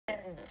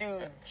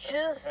do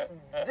just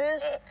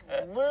this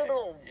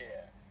little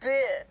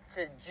bit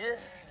to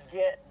just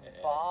get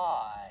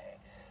by.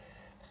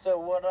 So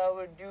what I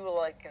would do,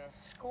 like in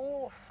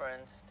school, for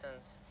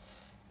instance,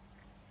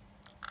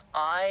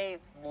 I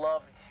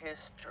loved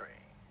history.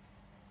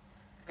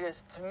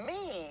 Because to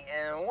me,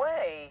 in a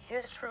way,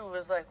 history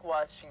was like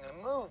watching a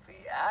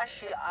movie.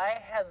 Actually, I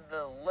had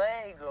the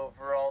leg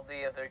over all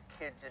the other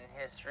kids in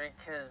history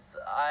because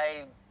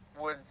I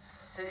would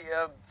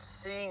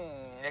seeing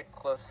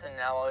Nicholas in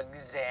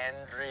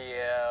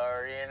Alexandria,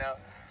 or,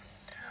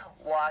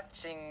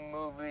 watching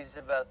movies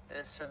about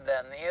this or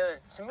that and the other.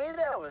 To me,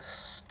 that was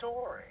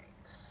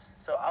stories.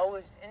 So I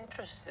was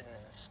interested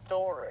in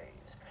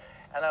stories.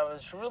 And I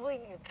was really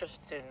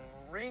interested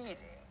in reading.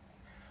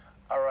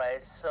 All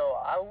right, so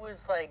I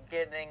was like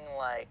getting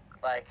like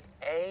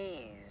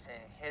A's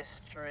in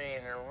history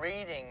and in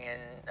reading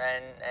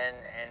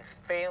and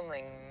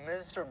failing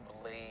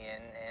miserably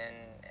in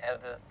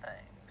other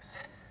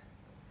things.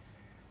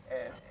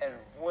 And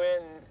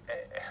when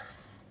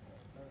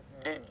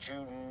did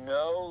you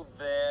know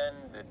then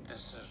that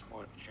this is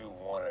what you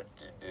wanted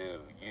to do?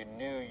 You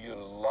knew you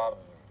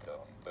loved them,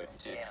 but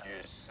did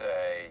you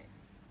say,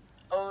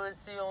 oh,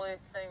 it's the only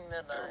thing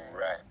that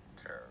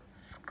director,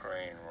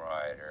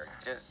 screenwriter,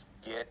 just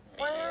get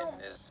me in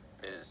this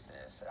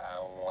business. I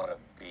want to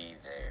be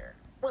there.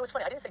 Well, it was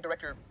funny. I didn't say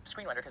director,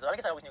 screenwriter, because I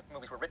guess I always knew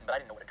movies were written, but I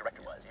didn't know what a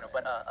director was,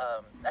 But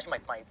actually,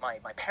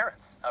 my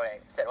parents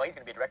said, "Oh, he's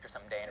going to be a director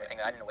someday," and everything.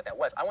 I didn't know what that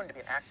was. I wanted to be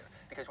an actor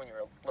because when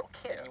you're a little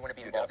kid, and you want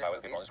to be involved in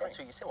movies,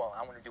 so you say, "Well,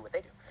 I want to do what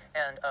they do."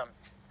 And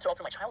so all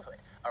through my childhood,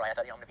 I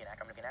thought, I'm going to be an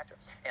actor. I'm going to be an actor,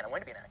 and I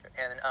wanted to be an actor.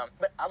 And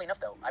but oddly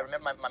enough, though, I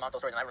remember my mom told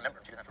stories, and I remember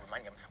them. She doesn't have to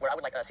remind me of them. Where I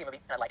would see a movie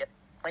and I'd like it.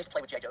 I used to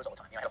play with G.I. Joes all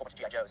the time. I had a whole bunch of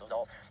G.I. Joes, those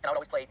dolls, and I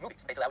would always play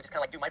movies. Basically, I would just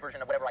kind of do my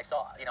version of whatever I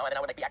saw, and then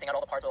I would be acting out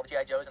all the parts of all the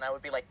G.I. Joes, and I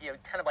would be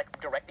kind of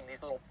directing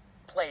these little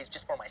plays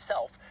just for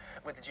myself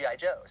with the G.I.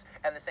 Joes.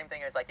 And the same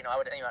thing is I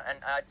would,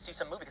 and I'd see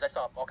some movie, because I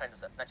saw all kinds of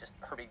stuff, not just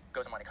Herbie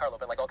Goes to Monte Carlo,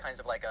 but all kinds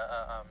of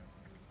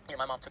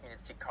my mom took me to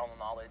see Carnal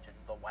Knowledge and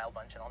The Wild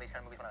Bunch and all these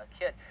kind of movies when I was a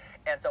kid.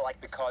 And so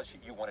because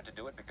you wanted to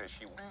do it, because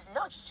she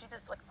no, she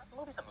just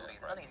movies are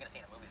movies. There's nothing he's gonna see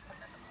in a movie that's gonna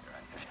mess up,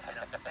 right?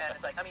 And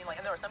it's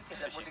and there are some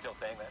kids that she's still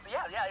saying that.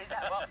 Yeah.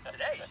 Well,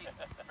 today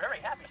she's very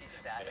happy she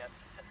did that.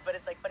 Yes. But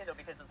it's funny though,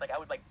 because it's I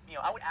would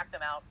I would act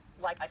them out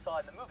like I saw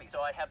in the movie.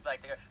 So I'd have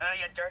they go, "Oh,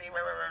 you dirty," and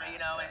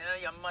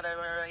your mother,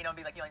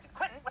 be yelling,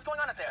 "Quentin, what's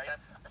going on up there?"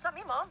 It's not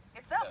me, Mom.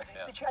 It's them.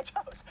 It's the G.I.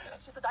 Joes.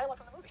 It's just the dialogue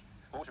from the movie.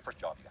 What was your first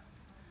job you got?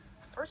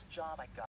 First job I got